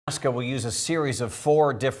Nebraska will use a series of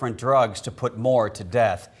 4 different drugs to put Moore to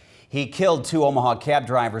death. He killed 2 Omaha cab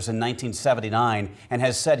drivers in 1979 and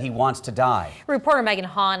has said he wants to die. Reporter Megan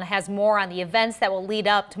Hahn has more on the events that will lead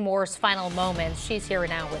up to Moore's final moments. She's here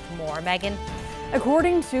now with more. Megan.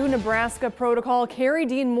 According to Nebraska protocol, Carrie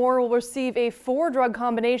Dean Moore will receive a 4-drug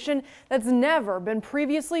combination that's never been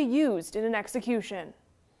previously used in an execution.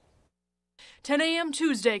 10 a.m.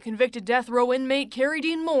 Tuesday, convicted death row inmate Carrie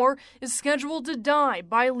Dean Moore is scheduled to die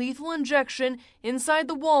by lethal injection inside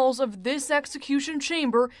the walls of this execution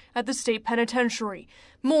chamber at the state penitentiary.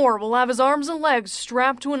 Moore will have his arms and legs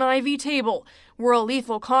strapped to an IV table, where a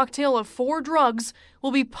lethal cocktail of 4 drugs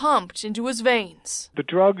will be pumped into his veins. The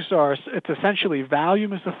drugs it's essentially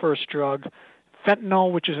Valium is the first drug,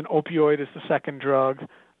 fentanyl, which is an opioid, is the second drug.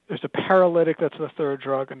 There's a paralytic, that's the third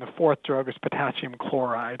drug, and the 4th drug is potassium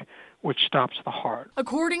chloride, which stops the heart.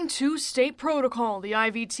 According to state protocol, the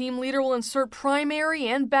IV team leader will insert primary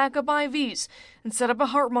and backup IVs and set up a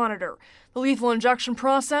heart monitor. The lethal injection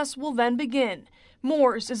process will then begin.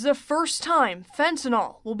 Moore's is the first time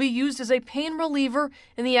fentanyl will be used as a pain reliever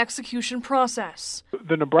in the execution process.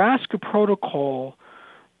 The Nebraska protocol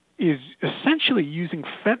is essentially using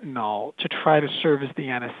fentanyl to try to serve as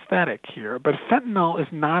the anesthetic here. But fentanyl is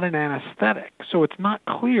not an anesthetic, so it's not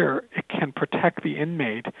clear it can protect the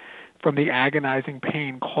inmate from the agonizing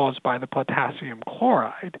pain caused by the potassium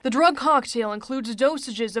chloride. The drug cocktail includes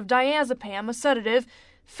dosages of diazepam, a sedative,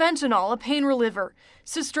 fentanyl, a pain reliever,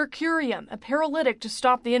 cistercurium, a paralytic to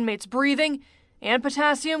stop the inmate's breathing, and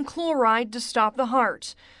potassium chloride to stop the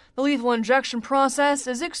heart. The lethal injection process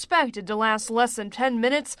is expected to last less than 10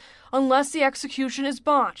 minutes unless the execution is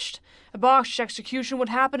botched. A botched execution would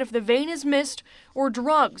happen if the vein is missed or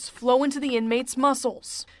drugs flow into the inmate's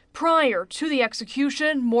muscles. Prior to the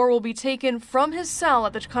execution, Moore will be taken from his cell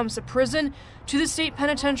at the Tecumseh prison to the state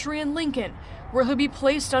penitentiary in Lincoln, where he'll be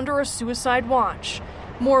placed under a suicide watch.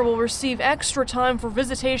 Moore will receive extra time for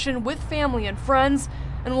visitation with family and friends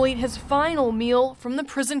and will eat his final meal from the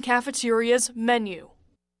prison cafeteria's menu.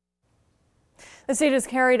 The state has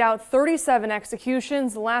carried out 37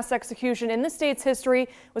 executions. The last execution in the state's history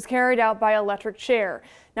was carried out by electric chair.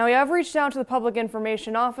 Now, we have reached out to the public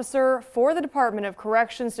information officer for the Department of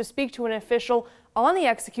Corrections to speak to an official on the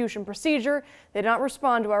execution procedure. They did not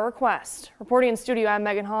respond to our request. Reporting in studio, I'm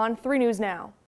Megan Hahn, 3 News Now.